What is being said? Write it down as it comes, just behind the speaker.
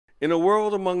In a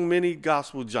world among many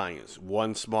gospel giants,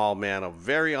 one small man of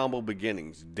very humble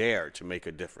beginnings dared to make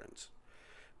a difference.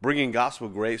 Bringing gospel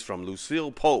grace from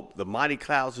Lucille Pope, the Mighty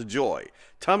Clouds of Joy,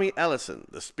 Tommy Ellison,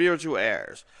 the Spiritual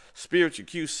Heirs, Spiritual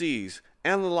QCs,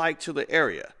 and the like to the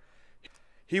area,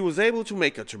 he was able to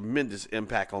make a tremendous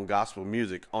impact on gospel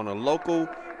music on a local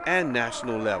and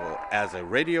national level as a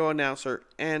radio announcer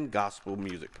and gospel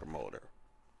music promoter.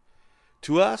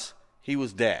 To us, he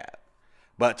was Dad,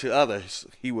 but to others,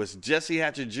 he was Jessie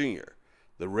Hatcher Jr.,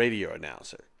 the radio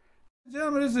announcer.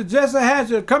 Gentlemen, this is Jessie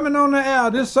Hatcher coming on the air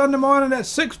this Sunday morning at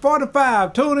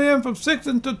 6:45. Tune in from 6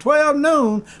 until 12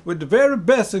 noon with the very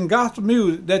best in gospel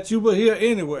music that you will hear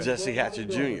anywhere. Jessie Hatcher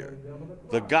Jr.,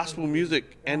 the gospel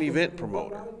music and event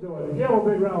promoter. Give a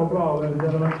big round of applause, ladies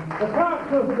and gentlemen.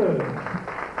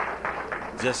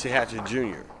 Jessie Hatcher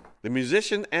Jr., the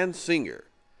musician and singer,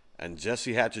 and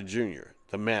Jessie Hatcher Jr.,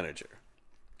 the manager.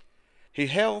 He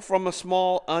hailed from a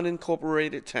small,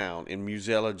 unincorporated town in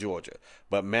Musella, Georgia,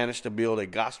 but managed to build a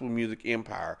gospel music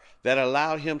empire that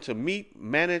allowed him to meet,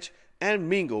 manage, and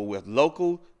mingle with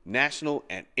local, national,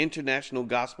 and international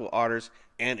gospel artists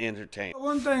and entertainers.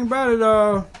 One thing about it,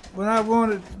 when I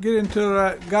wanted to get into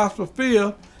that gospel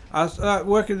field, I started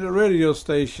working at a radio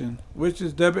station, which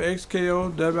is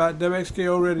WXKO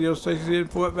radio station in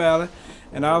Fort Valley.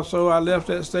 And also I left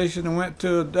that station and went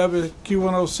to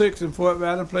WQ106 in Fort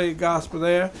Valley and played gospel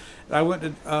there. I went to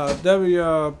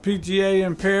WPGA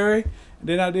in Perry. And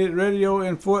then I did radio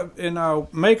in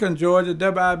Macon, Georgia,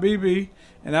 WIBB.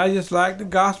 And I just liked the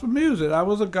gospel music. I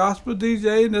was a gospel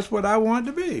DJ, and that's what I wanted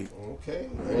to be. Okay.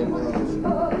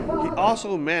 He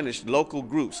also managed local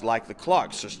groups like the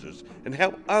Clark Sisters and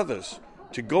helped others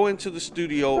to go into the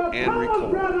studio and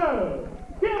record.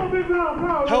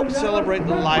 Help celebrate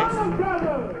the life,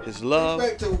 his love,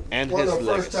 and his legacy. One of the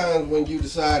first times when you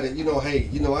decided, hey,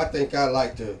 I think I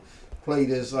like to play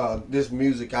this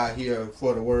music out here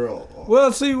for the world.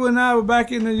 Well, see, when I was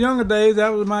back in the younger days, that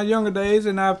was my younger days,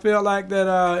 and I felt like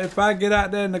that if I get out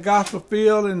there in the gospel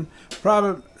field and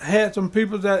probably had some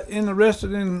people that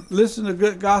interested in listening to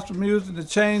good gospel music to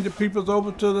change the people's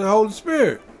over to the Holy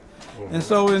Spirit. And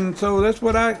so that's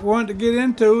what I wanted to get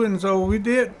into, and so we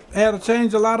had to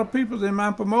change a lot of people in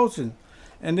my promotion.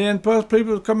 And then plus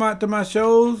people come out to my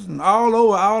shows and all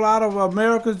over, all out of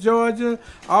America, Georgia,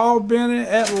 Albany,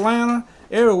 Atlanta,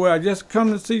 everywhere. I just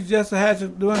come to see Jessie Hatcher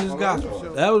doing this gospel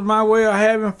show. That was my way of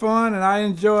having fun, and I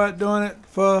enjoyed doing it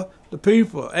for the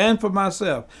people and for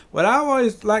myself. But I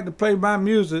always like to play my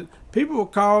music. People will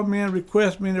call me and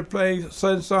request me to play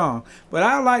certain songs. But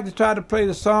I like to try to play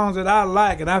the songs that I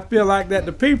like, and I feel like that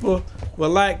the people will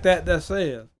like that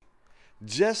says.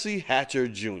 Jessie Hatcher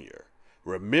Jr.,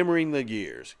 remembering the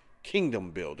years,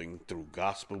 kingdom building through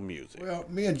gospel music. Well,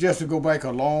 me and Jessie go back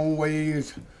a long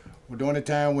ways. During the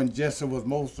time when Jessie was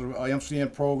most of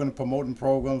MCing programs, promoting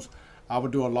programs, I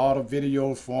would do a lot of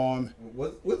videos for him.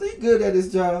 Was he good at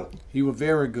his job? He was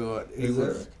very good.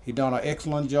 He done an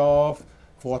excellent job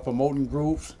for promoting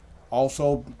groups,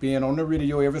 also being on the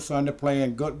radio every Sunday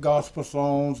playing good gospel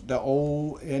songs, the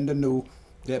old and the new,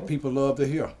 that people love to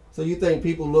hear. So you think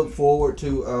people look forward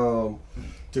to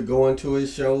going to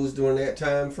his shows during that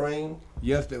time frame?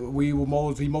 Yes, he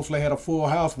mostly had a full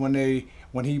house when he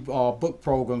booked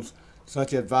programs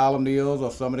such as volunteers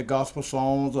or some of the gospel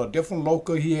songs or different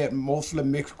local. He had mostly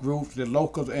mixed groups, the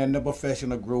locals and the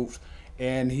professional groups,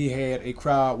 and he had a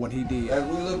crowd when he did. As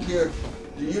we look here,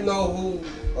 do you know who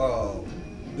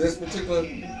this particular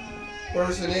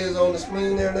person is on the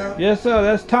screen there now? Yes, sir.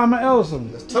 That's Tommy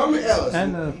Ellison. That's Tommy Ellison.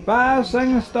 And the 5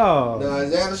 Singing Stars. Now,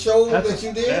 is that a show that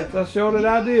you did? That's a show that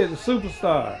I did, the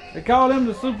Superstar. They call him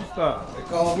the Superstar. They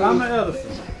call him Tommy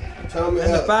Ellison. Tommy and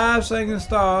Ellison. The 5 Singing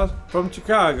Stars from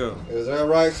Chicago. Is that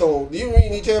right? So you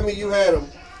mean you tell me you had them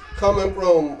coming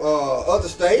from other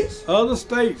states? Other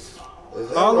states.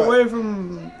 All the way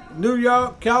from New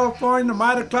York, California, the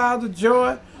Mighty Clouds of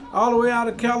Joy, all the way out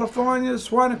of California, the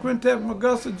Swanee Quintet from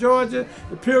Augusta, Georgia,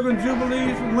 the Pilgrim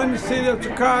Jubilees from Windy City of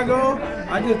Chicago.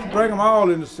 I just bring them all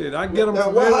in the city. I get them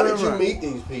now, from how did you meet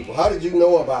these people? How did you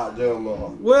know about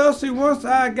them? Well, see, once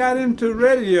I got into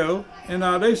radio, and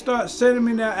they start sending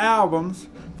me their albums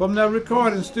from their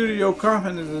recording studio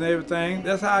companies and everything,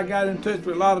 that's how I got in touch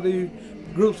with a lot of these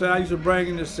groups that I used to bring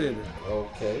in the city.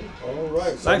 Okay, all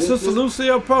right. So like Sister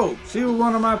Lucille Pope, she was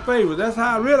one of my favorites. That's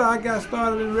how I got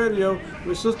started in radio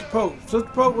with Sister Pope. Sister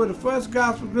Pope was the first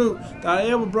gospel group that I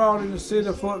ever brought in the city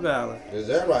of Fort Valley. Is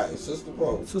that right, Sister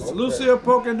Pope? Sister Lucille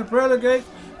Pope and the Pearly Gates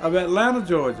of Atlanta,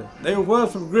 Georgia. They were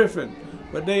from Griffin,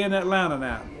 but they in Atlanta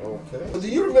now. Okay. Do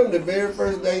you remember the very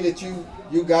first day that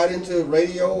you got into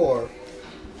radio, or?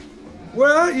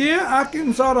 Well, yeah, I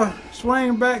can sort of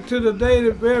swing back to the day,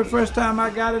 the very first time I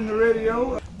got in the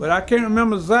radio. But I can't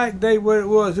remember the exact date what it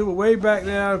was. It was way back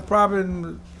there, probably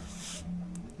in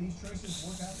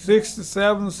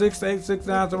 67, 68,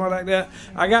 69, something like that.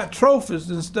 I got trophies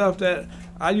and stuff that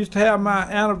I used to have my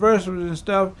anniversaries and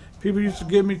stuff. People used to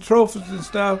give me trophies and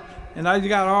stuff, and I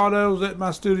got all those at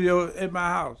my studio at my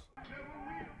house.